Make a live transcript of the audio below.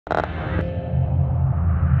Hey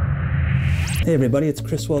everybody, it's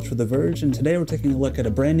Chris Welch with The Verge, and today we're taking a look at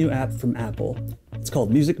a brand new app from Apple. It's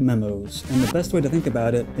called Music Memos, and the best way to think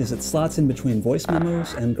about it is it slots in between Voice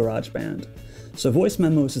Memos and GarageBand. So Voice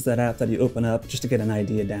Memos is that app that you open up just to get an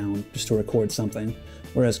idea down, just to record something,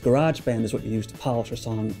 whereas GarageBand is what you use to polish a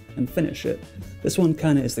song and finish it. This one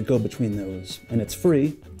kind of is the go-between those, and it's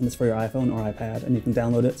free, and it's for your iPhone or iPad, and you can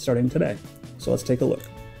download it starting today. So let's take a look.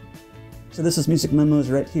 So this is Music Memos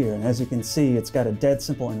right here, and as you can see, it's got a dead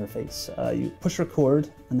simple interface. You push record,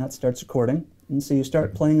 and that starts recording. And so you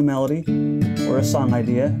start playing a melody, or a song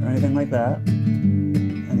idea, or anything like that.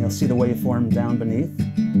 And you'll see the waveform down beneath.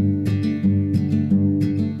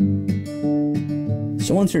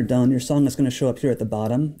 So once you're done, your song is going to show up here at the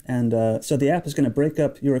bottom. And so the app is going to break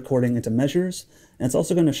up your recording into measures, and it's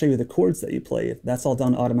also going to show you the chords that you played. That's all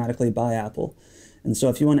done automatically by Apple. And so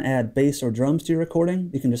if you want to add bass or drums to your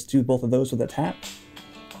recording, you can just do both of those with a tap.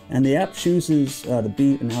 And the app chooses the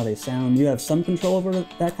beat and how they sound. You have some control over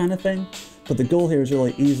that kind of thing, but the goal here is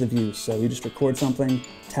really ease of use. So you just record something,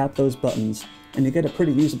 tap those buttons, and you get a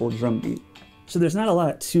pretty usable drum beat. So there's not a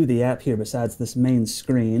lot to the app here besides this main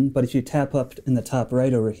screen, but if you tap up in the top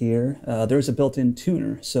right over here, there's a built-in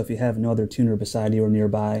tuner. So if you have no other tuner beside you or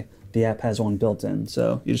nearby, the app has one built in.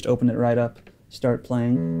 So you just open it right up, start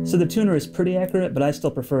playing. So the tuner is pretty accurate, but I still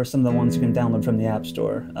prefer some of the ones you can download from the App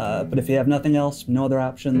Store. But if you have nothing else, no other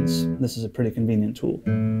options, this is a pretty convenient tool.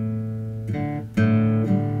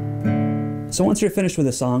 So once you're finished with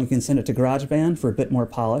a song, you can send it to GarageBand for a bit more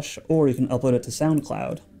polish, or you can upload it to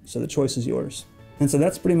SoundCloud. So the choice is yours. And so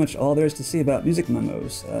that's pretty much all there is to see about Music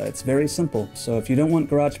Memos. It's very simple. So if you don't want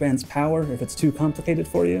GarageBand's power, if it's too complicated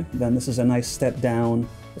for you, then this is a nice step down.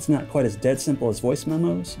 It's not quite as dead simple as Voice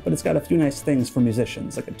Memos, but it's got a few nice things for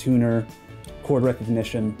musicians, like a tuner, chord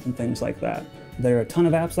recognition, and things like that. There are a ton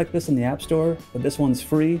of apps like this in the App Store, but this one's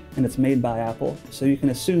free, and it's made by Apple, so you can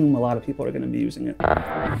assume a lot of people are going to be using it.